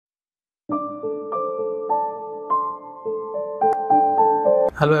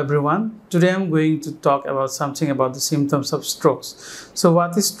Hello everyone. Today I'm going to talk about something about the symptoms of strokes. So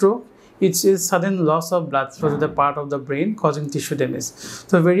what is stroke? It is sudden loss of blood flow to the part of the brain causing tissue damage.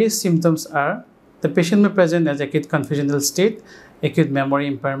 So various symptoms are: the patient may present as acute confusional state, acute memory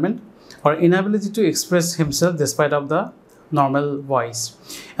impairment, or inability to express himself despite of the normal voice.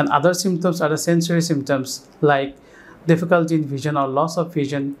 And other symptoms are the sensory symptoms like difficulty in vision or loss of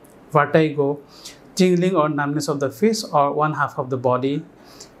vision, vertigo, tingling or numbness of the face or one half of the body.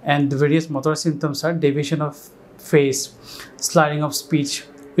 And the various motor symptoms are deviation of face, slurring of speech,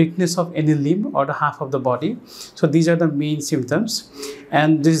 weakness of any limb or the half of the body. So these are the main symptoms,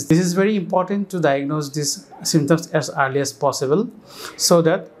 and this is very important to diagnose these symptoms as early as possible so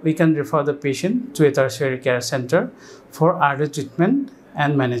that we can refer the patient to a tertiary care center for early treatment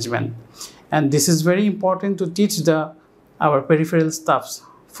and management. And this is very important to teach our peripheral staffs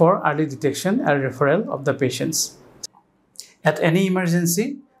for early detection and referral of the patients. At any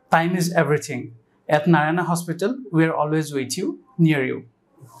emergency, time is everything. At Narayana Hospital, we are always with you, near you.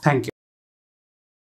 Thank you.